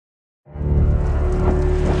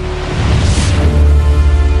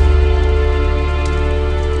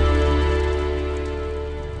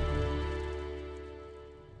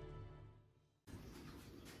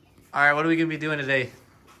right, what are we gonna be doing today?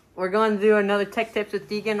 We're going to do another tech tips with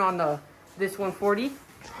Deegan on this 140.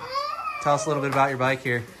 Tell us a little bit about your bike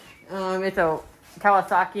here. It's a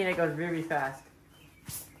Kawasaki and it goes really fast.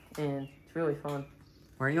 And it's really fun.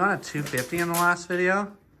 Were you on a 250 in the last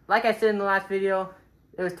video? Like I said in the last video,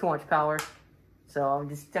 it was too much power. So I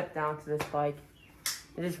just stepped down to this bike.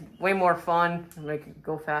 It's just way more fun and make it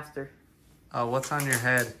go faster. Oh, what's on your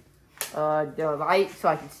head? The light so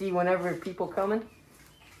I can see whenever people coming.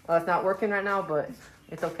 It's not working right now, but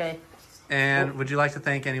it's okay. And would you like to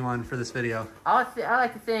thank anyone for this video? I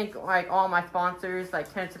like to thank like all my sponsors,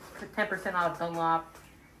 like 10% off Dunlop.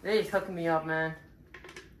 They just hooking me up, man.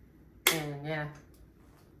 And yeah.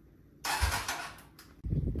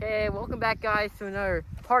 Okay, welcome back, guys, to another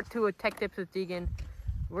part 2 of Tech Tips with Deegan.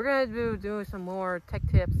 We're gonna be doing some more tech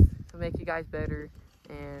tips to make you guys better,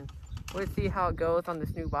 and we'll see how it goes on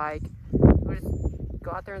this new bike. We'll just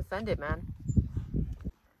go out there and send it, man.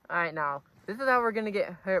 All right, now this is how we're gonna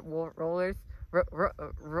get hit rollers,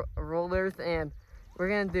 and we're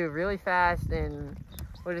gonna do really fast, and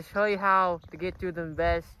we'll just show you how to get through them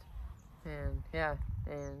best, and yeah.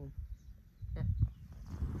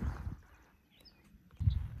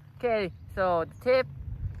 Okay, so the tip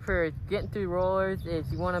for getting through rollers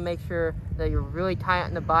is you want to make sure that you're really tight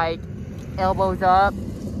on the bike, elbows up,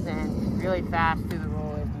 and really fast through the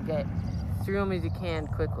rollers and get through them as you can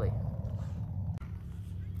quickly.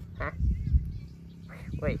 Huh?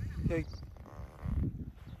 Wait.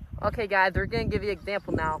 Okay, guys, we're gonna give you an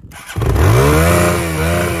example now.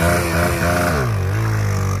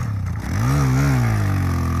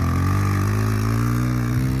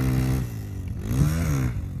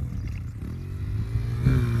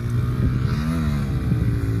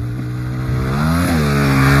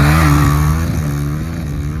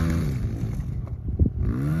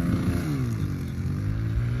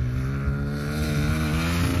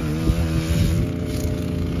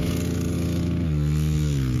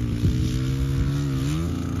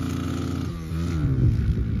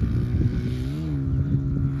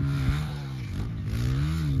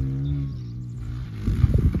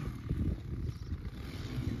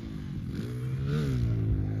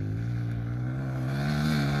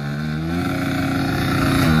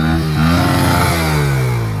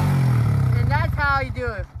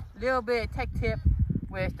 Little bit of tech tip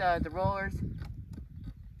with the rollers.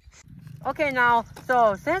 Okay, now,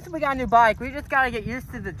 so since we got a new bike, we just gotta get used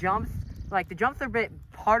to the jumps. Like, the jumps are a bit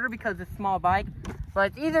harder because it's a small bike,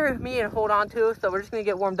 but it's easier for me to hold on to, so we're just gonna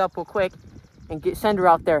get warmed up real quick and send her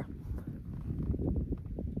out there.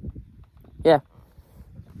 Yeah.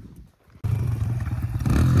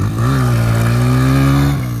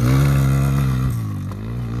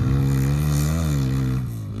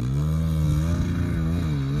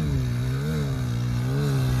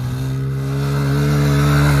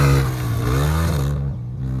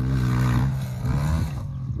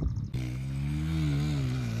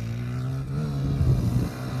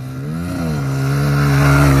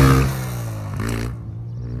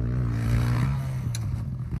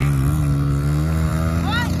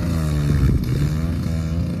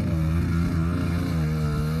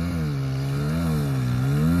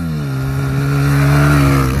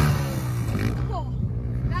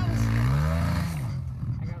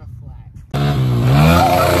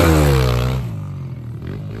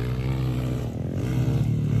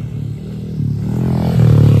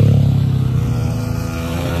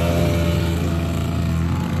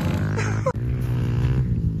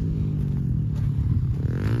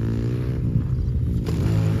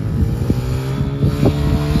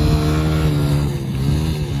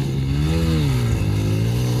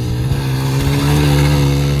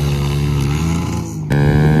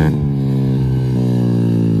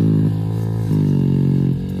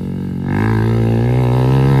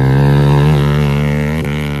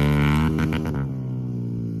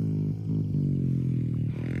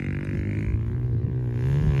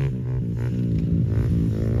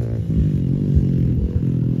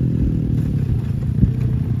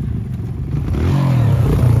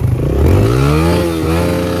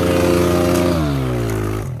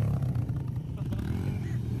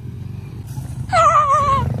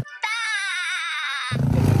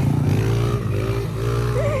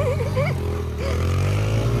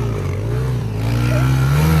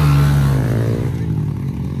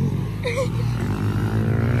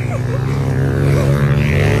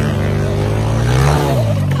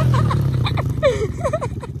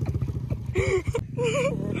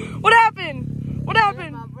 What happened? What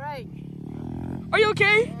happened? My brake. Are you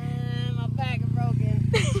okay? My back is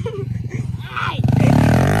broken. Ay!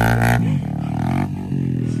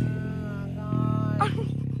 Oh, God.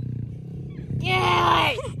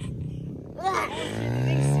 Yeah!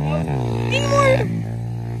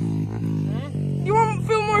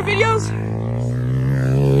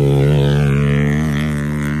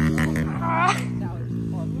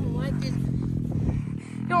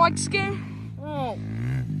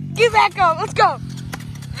 back up. Let's go.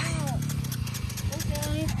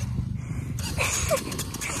 Okay.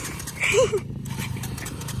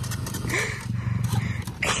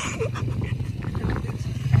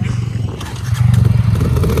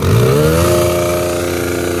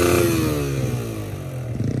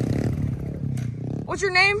 What's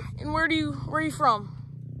your name and where are you from?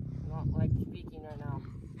 Not like speaking right now.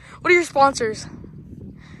 What are your sponsors?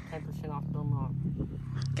 10% off Belmont.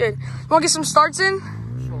 Good. You want to get some starts in?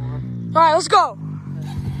 Sure. All right, let's go.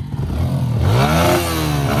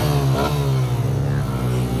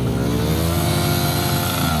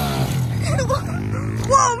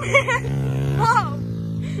 Whoa, man. Whoa.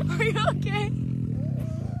 Are you okay?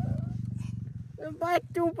 The bike's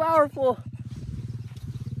too powerful.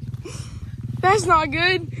 That's not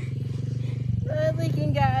good.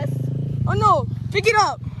 Leaking gas. Oh no, pick it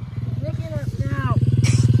up. Pick it up now.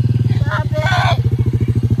 Stop it.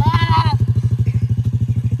 Ah.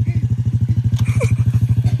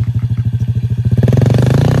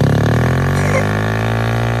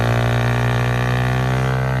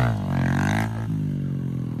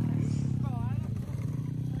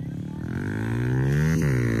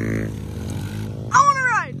 I want to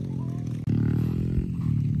ride.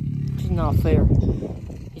 This is not fair.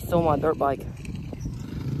 He stole my dirt bike.